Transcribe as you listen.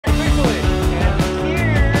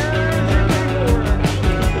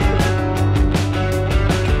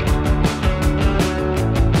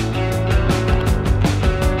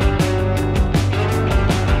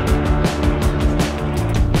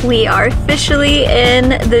we are officially in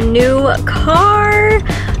the new car.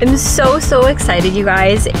 I'm so excited, you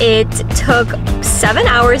guys. It took 7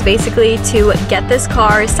 hours basically to get this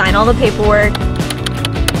car, sign all the paperwork.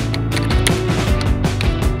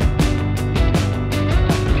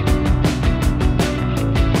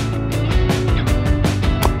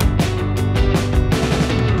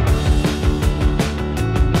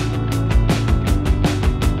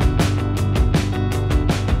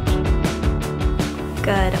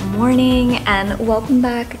 Good morning and welcome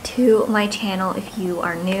back to my channel. If you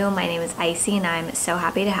are new, my name is Icy and I'm so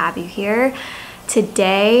happy to have you here.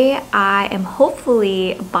 Today I am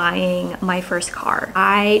hopefully buying my first car.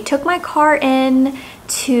 I took my car in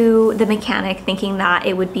to the mechanic thinking that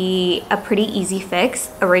it would be a pretty easy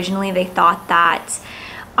fix. Originally they thought that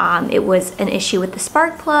it was an issue with the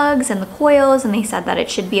spark plugs and the coils, and they said that it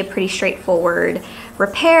should be a pretty straightforward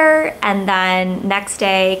repair. And then next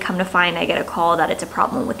day, come to find, I get a call that it's a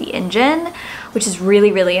problem with the engine, which is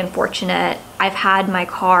really unfortunate. I've had my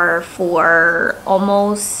car for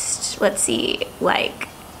almost, let's see, like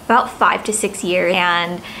about 5 to 6 years,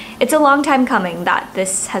 and it's a long time coming that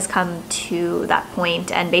this has come to that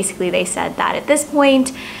point. And basically they said that at this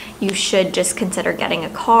point you should just consider getting a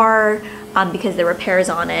car because the repairs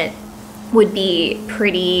on it would be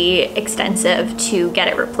pretty extensive to get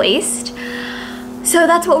it replaced. So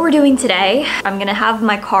that's what we're doing today. I'm gonna have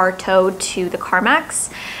my car towed to the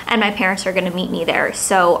CarMax and my parents are gonna meet me there.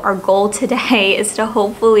 So our goal today is to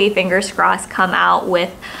hopefully, fingers crossed, come out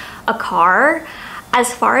with a car.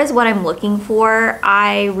 As far as what I'm looking for,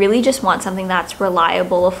 I really just want something that's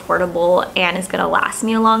reliable, affordable, and is gonna last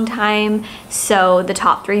me a long time. So the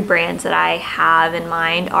top 3 brands that I have in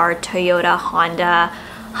mind are Toyota, Honda,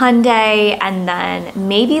 Hyundai, and then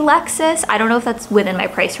maybe Lexus. I don't know if that's within my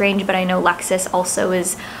price range, but I know Lexus also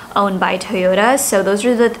is owned by Toyota. So those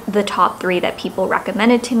are the top 3 that people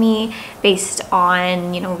recommended to me based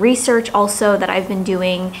on, you know, research also that I've been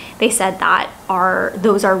doing. They said that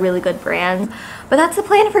those are really good brands. But that's the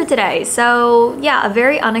plan for today. So yeah, a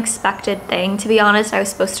very unexpected thing. To be honest, I was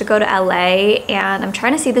supposed to go to LA, and I'm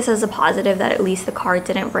trying to see this as a positive that at least the car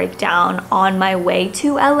didn't break down on my way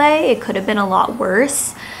to LA. It could have been a lot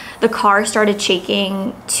worse. The car started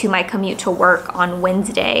shaking to my commute to work on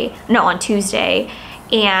Tuesday,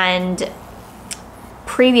 and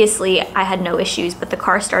previously I had no issues, but the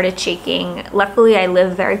car started shaking. Luckily I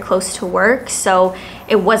live very close to work, so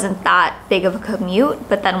it wasn't that big of a commute,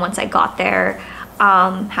 but then once I got there,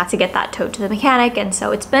 had to get that towed to the mechanic, and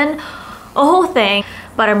so it's been a whole thing,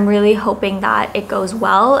 but I'm really hoping that it goes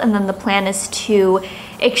well. And then the plan is to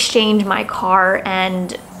exchange my car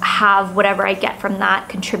and have whatever I get from that,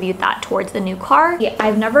 contribute that towards the new car. Yeah,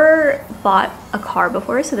 I've never bought a car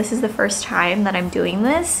before, so this is the first time that I'm doing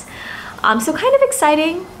this. So kind of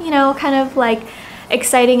exciting, you know, kind of like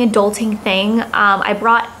exciting adulting thing. I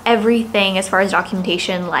brought everything as far as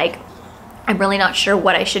documentation. Like, I'm really not sure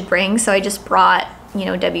what I should bring, so I just brought, you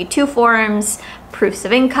know, W-2 forms, proofs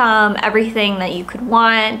of income, everything that you could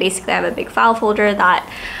want. Basically, I have a big file folder that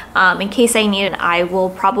in case I need it. I will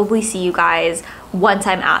probably see you guys once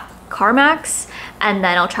I'm at CarMax, and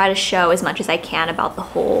then I'll try to show as much as I can about the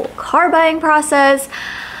whole car buying process.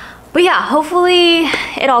 But yeah, hopefully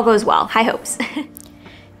it all goes well. High hopes.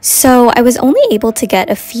 So I was only able to get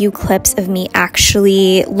a few clips of me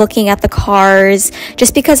actually looking at the cars,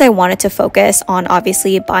 just because I wanted to focus on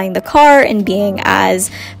obviously buying the car and being as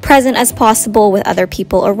present as possible with other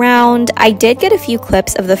people around. I did get a few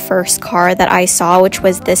clips of the first car that I saw, which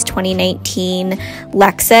was this 2019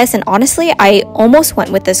 Lexus, and honestly I almost went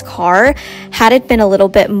with this car. Had it been a little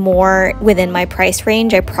bit more within my price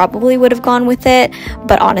range, I probably would have gone with it,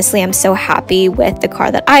 but honestly I'm so happy with the car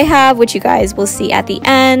that I have, which you guys will see at the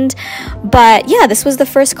end. But yeah, this was the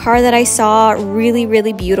first car that I saw.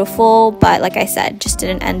 Really beautiful, but like I said, just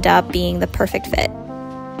didn't end up being the perfect fit.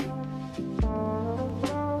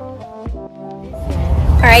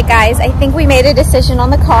 All right guys, I think we made a decision on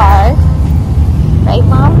the car. Right,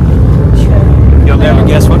 Mom? You'll never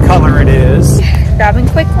guess what color it is. Grabbing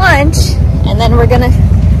quick lunch, and then we're gonna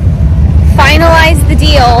finalize the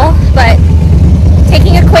deal, but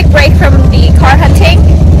taking a quick break from the car hunting,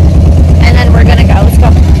 and then we're gonna go. Let's go.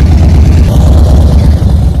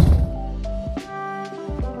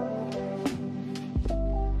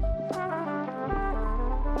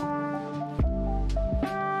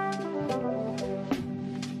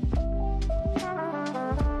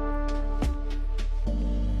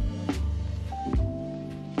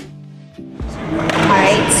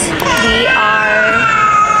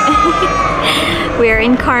 We're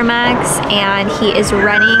in CarMax and he is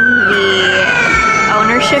running the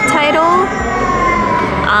ownership title.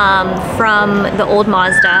 from the old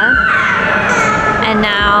Mazda. And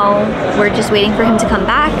now we're just waiting for him to come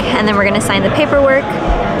back, and then we're gonna sign the paperwork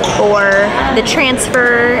for the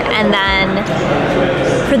transfer and then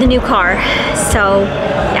for the new car. So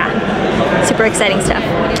yeah, super exciting stuff.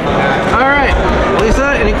 All right,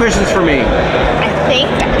 Lisa, any questions for me? I think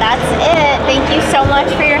that's it. Thank you so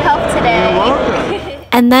much for your help today. You're welcome.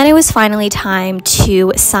 And then it was finally time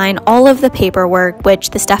to sign all of the paperwork, which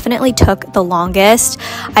this definitely took the longest.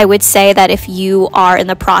 I would say that if you are in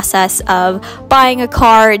the process of buying a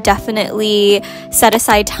car, definitely set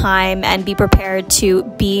aside time and be prepared to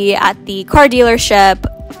be at the car dealership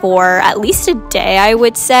for at least a day, I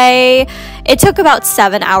would say. It took about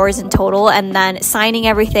 7 hours in total, and then signing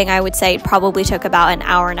everything, I would say it probably took about an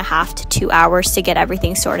hour and a half to 2 hours to get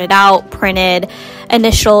everything sorted out, printed,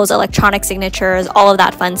 initials, electronic signatures, all of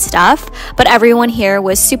that fun stuff. But everyone here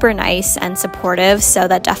was super nice and supportive, so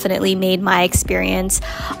that definitely made my experience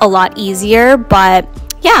a lot easier. But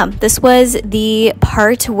yeah, this was the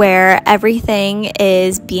part where everything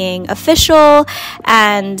is being official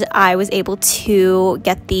and I was able to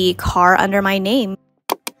get the car under my name.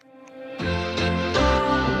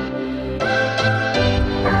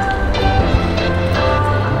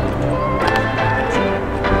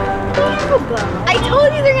 I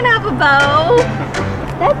told you they're gonna have a bow.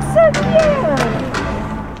 That's so cute.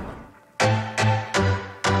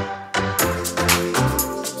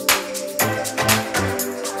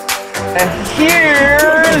 And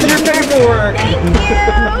here's your paperwork. Thank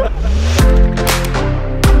you.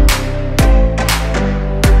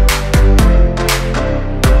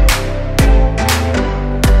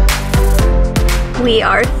 We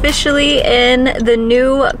are officially in the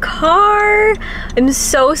new car. I'm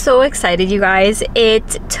so excited, you guys.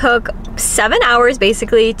 It took 7 hours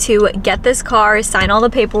basically to get this car, sign all the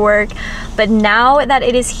paperwork, but now that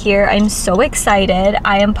it is here, I'm so excited.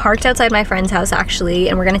 I am parked outside my friend's house actually,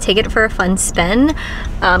 and we're gonna take it for a fun spin.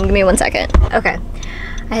 Give me 1 second. Okay.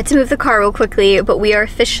 I had to move the car real quickly, but we are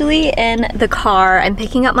officially in the car. I'm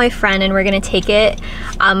picking up my friend and we're gonna take it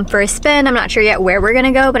for a spin. I'm not sure yet where we're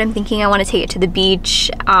gonna go, but I'm thinking I wanna take it to the beach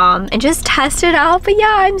and just test it out. But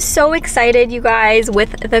yeah, I'm so excited, you guys,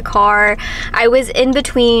 with the car. I was in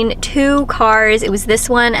between two cars. It was this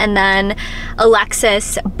one and then a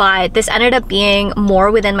Lexus, but this ended up being more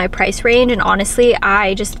within my price range. And honestly,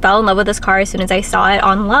 I just fell in love with this car as soon as I saw it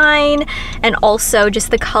online. And also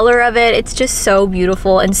just the color of it, it's just so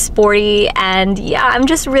beautiful and sporty, and yeah, I'm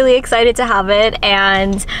just really excited to have it.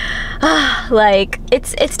 And like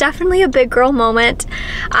it's definitely a big girl moment.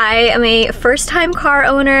 I am a first-time car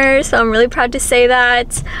owner, so I'm really proud to say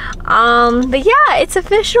that. But yeah, it's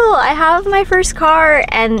official. I have my first car,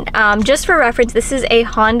 and just for reference, this is a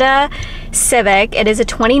Honda Civic. It is a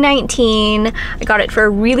 2019. I got it for a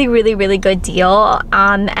really good deal,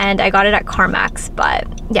 and I got it at CarMax. But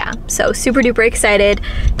yeah, so super duper excited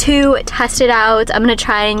to test it out. I'm gonna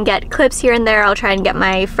try and get clips here and there. I'll try and get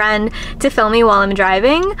my friend to film me while I'm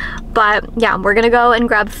driving. But yeah, we're gonna go and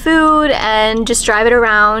grab food and just drive it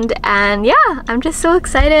around. And yeah, I'm just so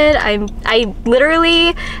excited. I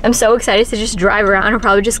literally am so excited to just drive around. I'm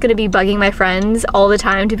probably just gonna be bugging my friends all the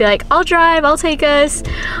time to be like, I'll drive, I'll take us.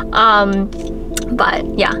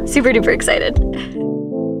 But yeah, super duper excited.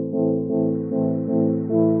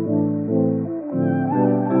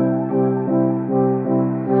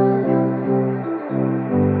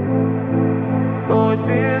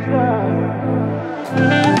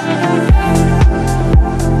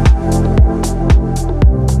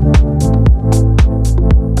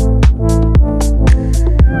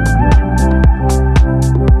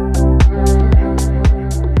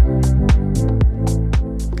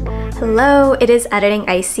 Hello, it is Editing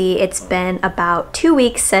Icy. It's been about 2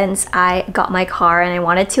 weeks since I got my car, and I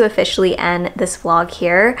wanted to officially end this vlog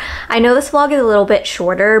here. I know this vlog is a little bit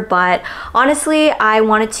shorter, but honestly, I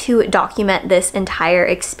wanted to document this entire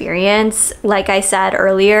experience. Like I said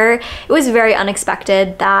earlier, it was very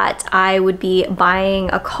unexpected that I would be buying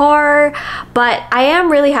a car, but I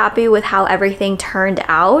am really happy with how everything turned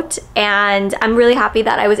out, and I'm really happy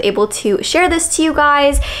that I was able to share this to you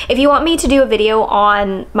guys. If you want me to do a video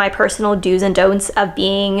on my personal do's and don'ts of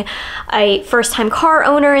being a first-time car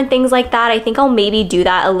owner and things like that, I think I'll maybe do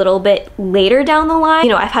that a little bit later down the line. You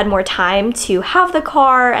know, I've had more time to have the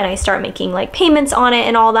car and I start making like payments on it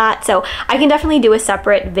and all that, so I can definitely do a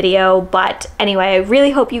separate video. But anyway, I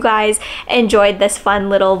really hope you guys enjoyed this fun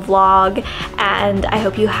little vlog, and I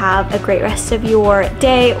hope you have a great rest of your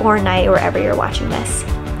day or night wherever you're watching this.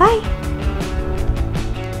 Bye!